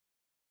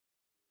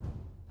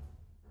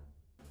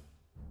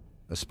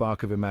A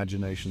spark of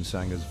imagination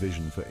Sänger's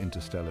vision for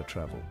interstellar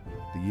travel.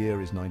 The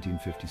year is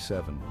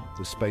 1957.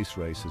 The space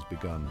race has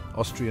begun.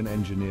 Austrian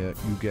engineer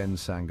Eugen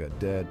Sänger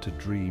dared to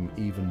dream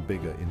even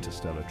bigger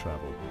interstellar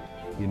travel.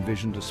 He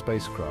envisioned a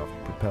spacecraft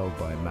propelled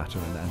by matter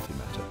and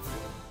antimatter.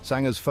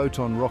 Sänger's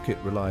Photon Rocket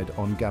relied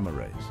on gamma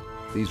rays.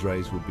 These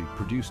rays would be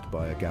produced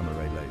by a gamma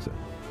ray laser.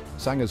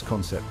 Sänger's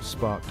concept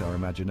sparked our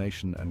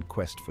imagination and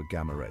quest for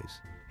gamma rays.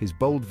 His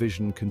bold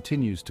vision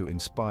continues to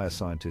inspire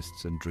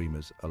scientists and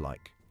dreamers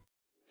alike.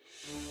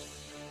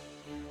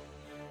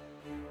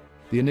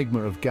 The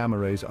Enigma of Gamma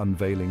Rays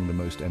unveiling the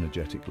most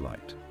energetic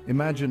light.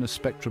 Imagine a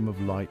spectrum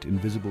of light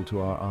invisible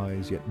to our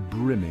eyes, yet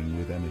brimming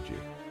with energy.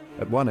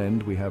 At one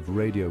end, we have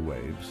radio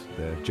waves,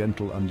 their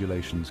gentle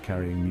undulations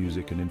carrying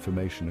music and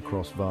information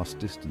across vast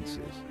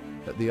distances.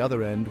 At the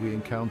other end, we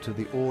encounter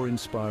the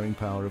awe-inspiring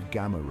power of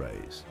gamma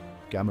rays.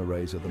 Gamma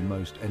rays are the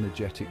most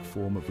energetic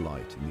form of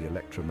light in the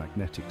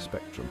electromagnetic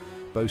spectrum,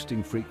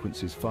 boasting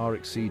frequencies far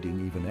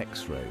exceeding even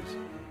X-rays.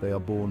 They are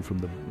born from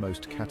the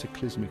most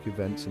cataclysmic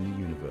events in the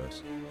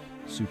universe.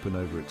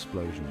 Supernova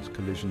explosions,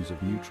 collisions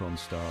of neutron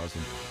stars,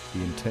 and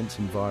the intense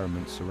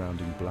environment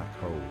surrounding black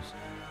holes.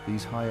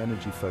 These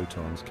high-energy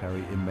photons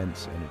carry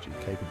immense energy,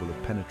 capable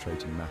of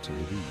penetrating matter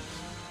with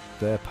ease.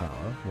 Their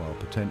power, while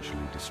potentially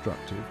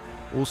destructive,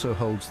 also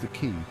holds the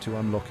key to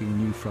unlocking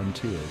new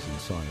frontiers in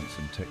science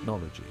and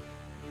technology.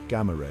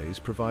 Gamma rays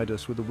provide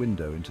us with a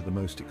window into the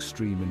most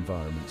extreme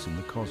environments in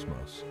the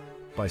cosmos.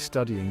 By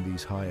studying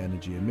these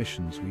high-energy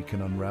emissions, we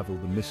can unravel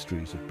the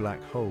mysteries of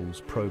black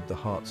holes, probe the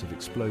hearts of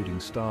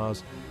exploding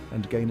stars,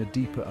 and gain a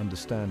deeper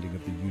understanding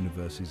of the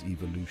universe's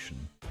evolution.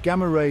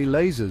 Gamma-ray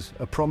lasers,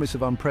 a promise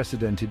of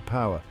unprecedented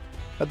power.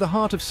 At the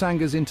heart of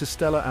Sänger's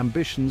interstellar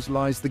ambitions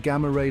lies the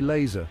gamma-ray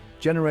laser,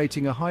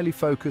 generating a highly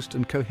focused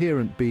and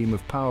coherent beam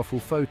of powerful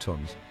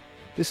photons.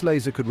 This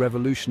laser could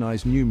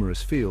revolutionize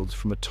numerous fields,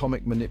 from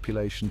atomic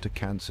manipulation to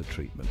cancer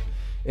treatment.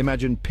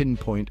 Imagine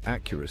pinpoint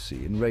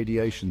accuracy in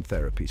radiation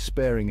therapy,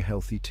 sparing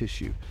healthy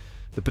tissue.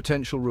 The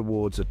potential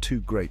rewards are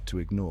too great to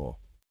ignore.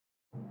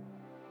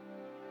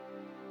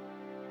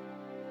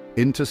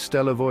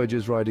 Interstellar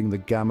voyages riding the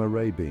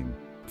gamma-ray beam.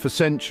 For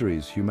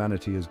centuries,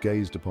 humanity has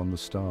gazed upon the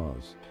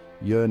stars,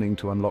 yearning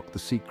to unlock the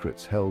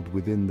secrets held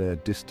within their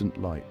distant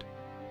light.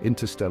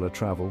 Interstellar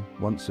travel,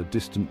 once a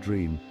distant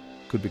dream,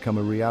 could become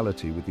a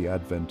reality with the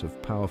advent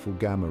of powerful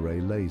gamma-ray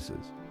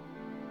lasers.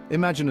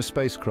 Imagine a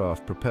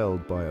spacecraft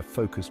propelled by a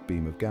focused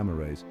beam of gamma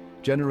rays,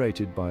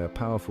 generated by a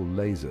powerful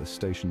laser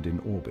stationed in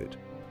orbit.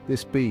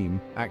 This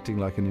beam, acting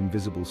like an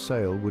invisible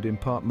sail, would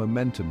impart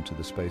momentum to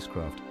the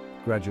spacecraft,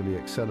 gradually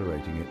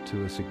accelerating it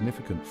to a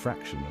significant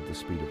fraction of the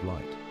speed of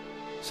light.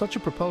 Such a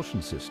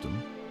propulsion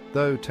system,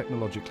 though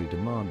technologically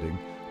demanding,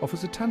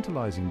 offers a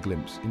tantalizing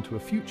glimpse into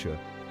a future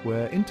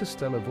where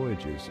interstellar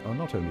voyages are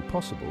not only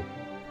possible,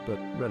 but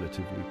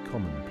relatively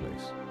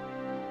commonplace.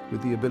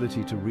 With the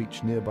ability to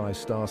reach nearby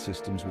star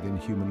systems within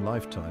human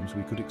lifetimes,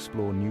 we could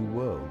explore new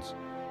worlds,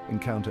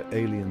 encounter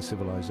alien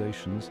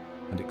civilizations,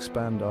 and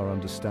expand our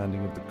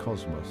understanding of the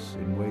cosmos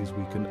in ways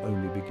we can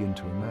only begin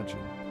to imagine.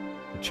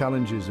 The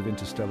challenges of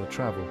interstellar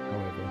travel,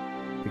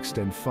 however,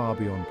 extend far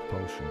beyond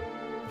propulsion.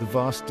 The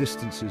vast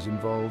distances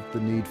involve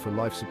the need for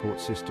life support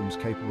systems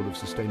capable of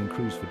sustaining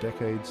crews for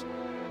decades,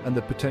 and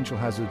the potential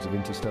hazards of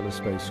interstellar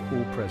space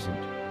all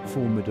present,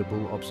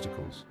 formidable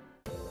obstacles.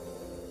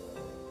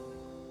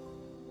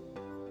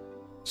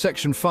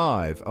 Section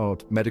 5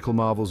 of Medical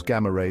Marvels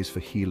Gamma Rays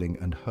for Healing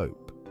and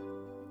Hope.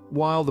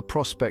 While the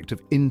prospect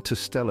of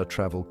interstellar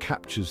travel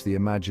captures the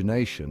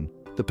imagination,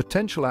 the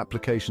potential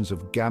applications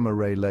of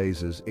gamma-ray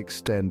lasers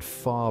extend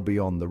far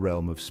beyond the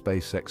realm of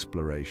space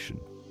exploration.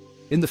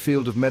 In the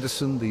field of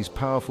medicine, these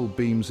powerful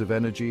beams of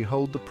energy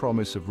hold the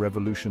promise of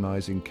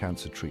revolutionizing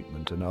cancer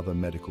treatment and other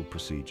medical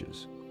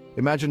procedures.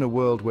 Imagine a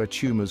world where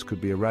tumors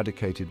could be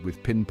eradicated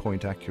with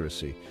pinpoint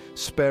accuracy,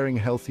 sparing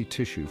healthy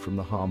tissue from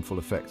the harmful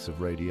effects of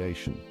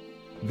radiation.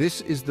 This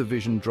is the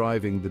vision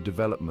driving the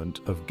development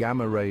of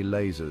gamma-ray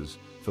lasers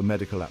for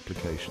medical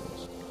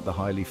applications. The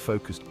highly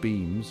focused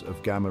beams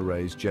of gamma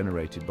rays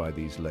generated by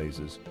these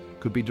lasers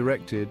could be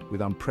directed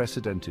with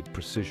unprecedented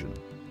precision,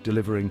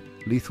 delivering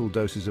lethal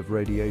doses of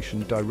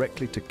radiation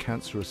directly to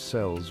cancerous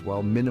cells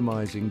while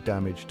minimizing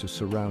damage to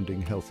surrounding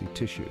healthy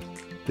tissue.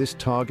 This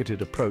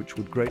targeted approach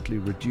would greatly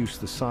reduce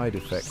the side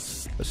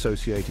effects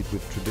associated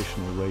with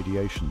traditional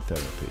radiation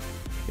therapy,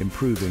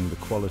 improving the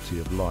quality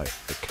of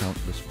life for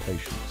countless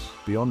patients.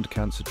 Beyond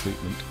cancer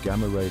treatment,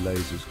 gamma-ray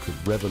lasers could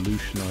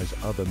revolutionize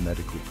other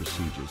medical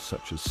procedures,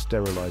 such as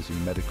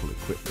sterilizing medical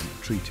equipment,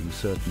 treating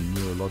certain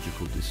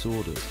neurological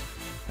disorders,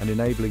 and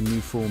enabling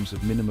new forms of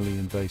minimally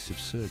invasive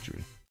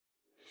surgery.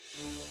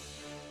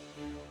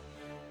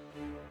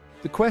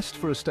 The quest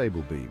for a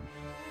stable beam.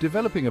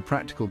 Developing a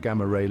practical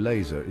gamma-ray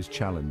laser is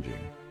challenging.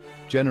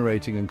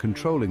 Generating and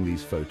controlling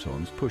these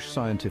photons push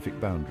scientific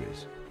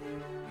boundaries.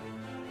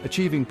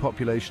 Achieving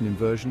population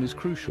inversion is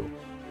crucial.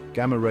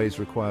 Gamma rays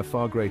require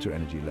far greater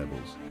energy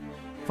levels.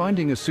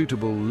 Finding a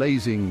suitable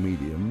lasing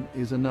medium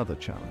is another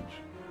challenge.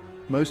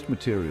 Most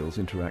materials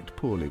interact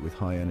poorly with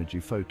high-energy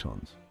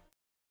photons.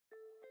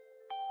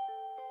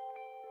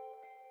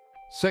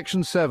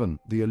 Section 7.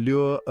 The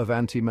Allure of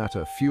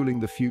Antimatter, fueling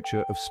the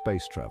future of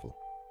space travel.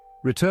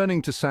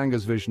 Returning to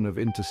Sänger's vision of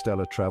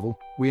interstellar travel,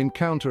 we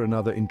encounter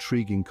another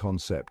intriguing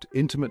concept,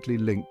 intimately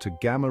linked to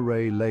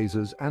gamma-ray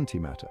lasers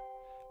antimatter.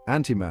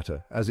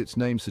 Antimatter, as its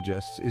name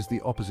suggests, is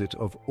the opposite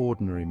of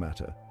ordinary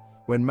matter.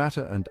 When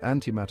matter and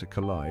antimatter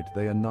collide,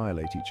 they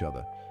annihilate each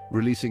other,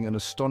 releasing an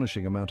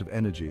astonishing amount of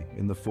energy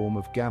in the form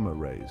of gamma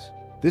rays.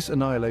 This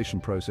annihilation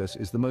process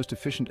is the most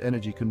efficient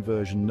energy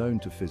conversion known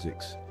to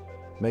physics,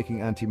 making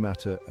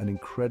antimatter an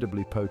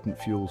incredibly potent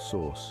fuel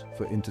source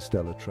for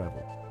interstellar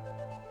travel.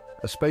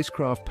 A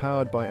spacecraft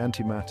powered by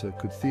antimatter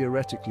could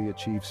theoretically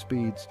achieve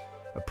speeds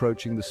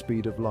approaching the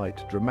speed of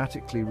light,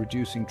 dramatically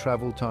reducing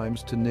travel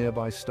times to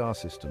nearby star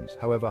systems.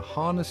 However,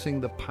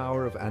 harnessing the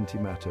power of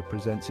antimatter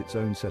presents its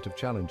own set of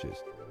challenges.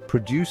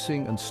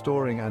 Producing and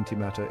storing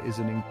antimatter is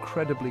an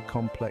incredibly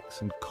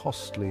complex and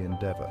costly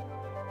endeavor.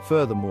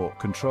 Furthermore,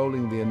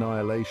 controlling the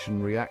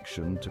annihilation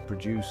reaction to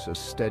produce a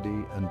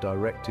steady and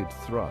directed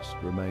thrust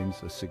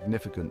remains a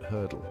significant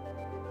hurdle.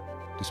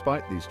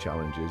 Despite these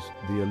challenges,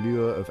 the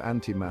allure of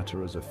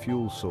antimatter as a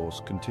fuel source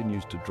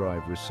continues to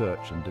drive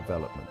research and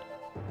development.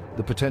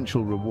 The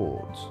potential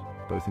rewards,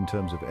 both in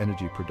terms of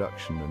energy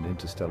production and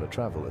interstellar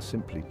travel, are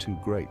simply too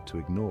great to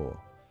ignore.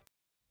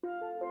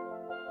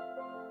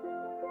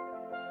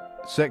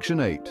 Section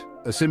 8.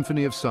 A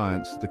Symphony of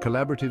Science, the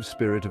Collaborative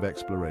Spirit of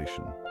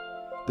Exploration.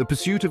 The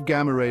pursuit of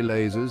gamma-ray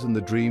lasers and the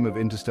dream of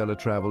interstellar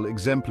travel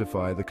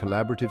exemplify the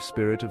collaborative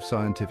spirit of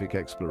scientific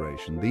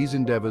exploration. These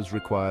endeavors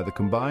require the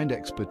combined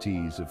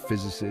expertise of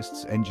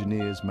physicists,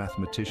 engineers,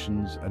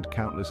 mathematicians, and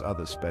countless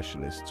other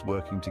specialists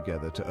working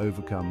together to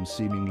overcome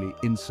seemingly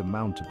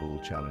insurmountable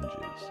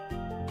challenges.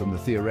 From the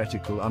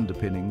theoretical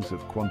underpinnings of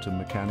quantum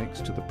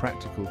mechanics to the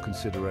practical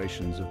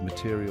considerations of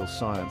material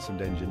science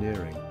and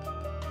engineering,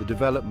 the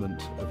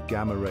development of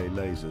gamma-ray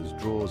lasers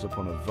draws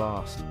upon a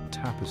vast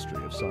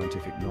tapestry of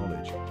scientific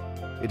knowledge.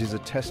 It is a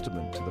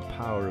testament to the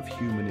power of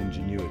human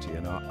ingenuity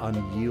and our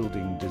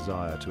unyielding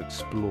desire to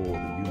explore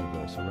the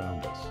universe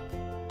around us.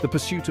 The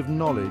pursuit of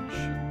knowledge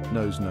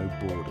knows no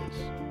borders,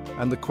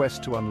 and the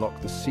quest to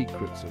unlock the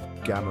secrets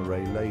of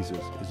gamma-ray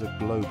lasers is a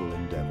global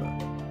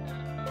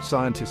endeavor.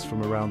 Scientists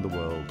from around the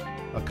world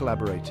are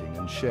collaborating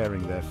and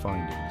sharing their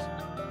findings,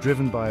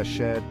 driven by a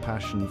shared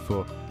passion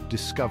for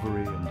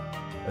discovery and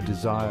a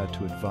desire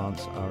to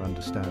advance our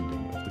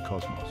understanding of the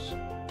cosmos.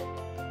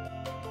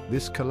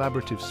 This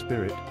collaborative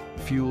spirit,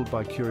 fueled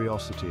by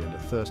curiosity and a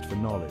thirst for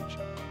knowledge,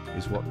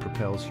 is what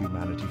propels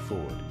humanity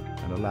forward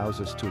and allows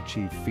us to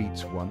achieve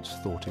feats once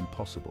thought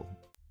impossible.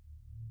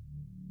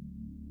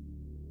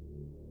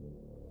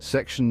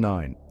 Section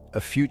 9.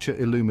 A Future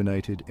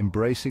Illuminated,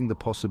 embracing the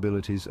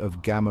possibilities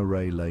of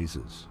gamma-ray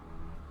lasers.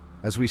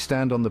 As we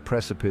stand on the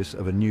precipice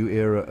of a new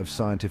era of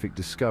scientific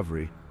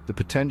discovery, the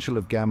potential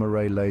of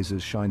gamma-ray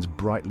lasers shines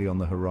brightly on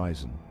the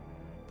horizon.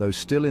 Though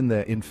still in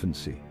their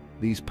infancy,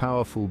 these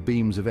powerful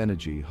beams of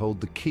energy hold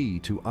the key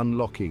to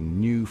unlocking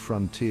new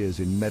frontiers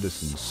in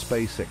medicine,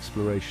 space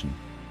exploration,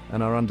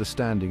 and our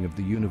understanding of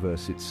the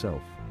universe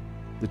itself.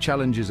 The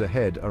challenges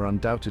ahead are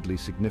undoubtedly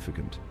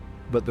significant,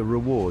 but the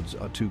rewards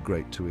are too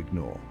great to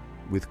ignore.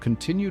 With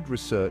continued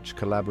research,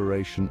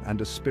 collaboration,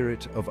 and a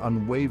spirit of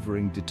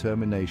unwavering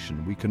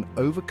determination, we can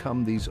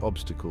overcome these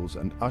obstacles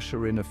and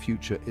usher in a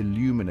future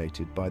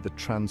illuminated by the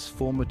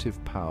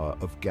transformative power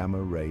of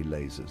gamma-ray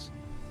lasers.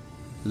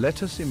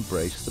 Let us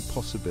embrace the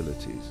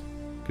possibilities,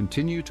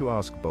 continue to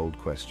ask bold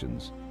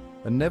questions,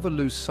 and never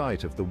lose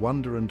sight of the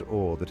wonder and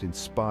awe that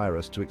inspire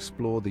us to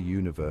explore the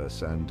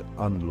universe and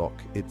unlock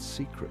its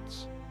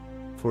secrets.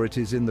 For it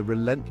is in the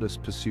relentless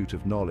pursuit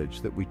of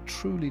knowledge that we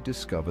truly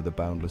discover the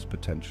boundless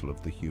potential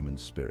of the human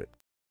spirit.